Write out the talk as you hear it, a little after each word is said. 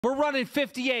We're running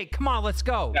 58. Come on, let's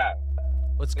go. Yeah.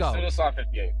 Let's go. Let's do this on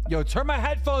 58. Yo, turn my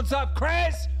headphones up,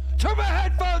 Chris! Turn my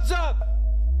headphones up!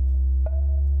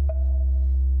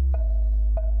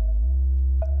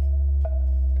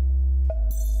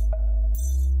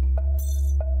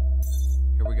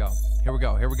 Here we go. Here we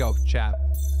go. Here we go, chat.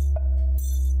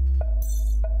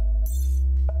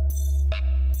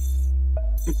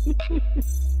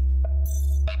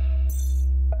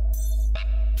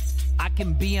 I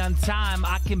can be on time,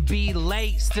 I can be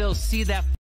late, still see that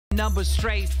number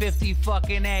straight, 50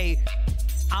 fucking 8.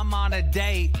 I'm on a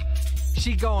date,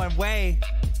 she going way.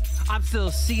 I'm still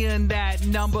seeing that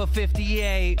number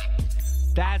 58.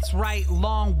 That's right,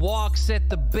 long walks at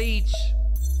the beach.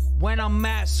 When I'm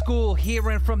at school,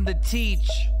 hearing from the teach.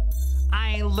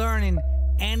 I ain't learning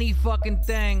any fucking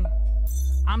thing.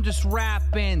 I'm just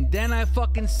rapping, then I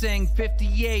fucking sing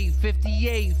 58,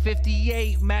 58,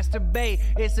 58, masturbate,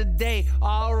 it's a day,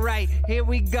 alright, here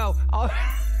we go. What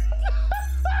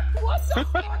the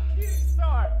fuck,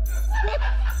 Keemstar?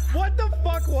 What the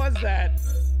fuck was that?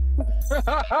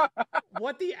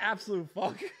 What the absolute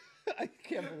fuck? I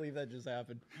can't believe that just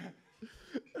happened.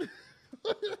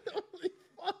 Holy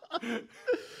fuck.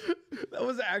 That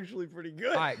was actually pretty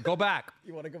good. Alright, go back.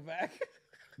 You want to go back?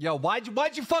 Yo, why'd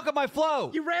you fuck up my flow?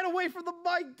 You ran away from the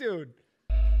mic, dude.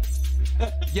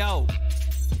 Yo,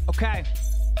 okay,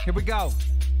 here we go.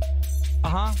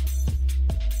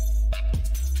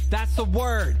 That's the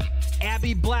word,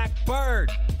 Abby Blackbird.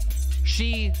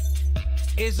 She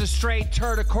is a straight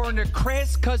turd according to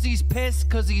Chris, cause he's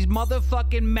pissed, cause he's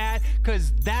motherfucking mad,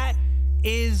 cause that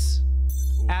is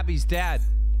Abby's dad.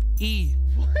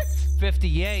 What?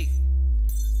 58.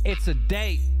 It's a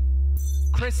date.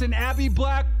 Chris and Abby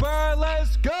Blackbird,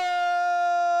 let's go!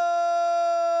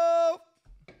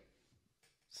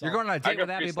 You're going on a date with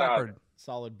Abby Blackbird.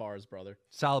 Solid bars, brother.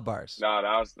 Solid bars. No,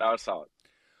 that was solid.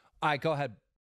 All right, go ahead.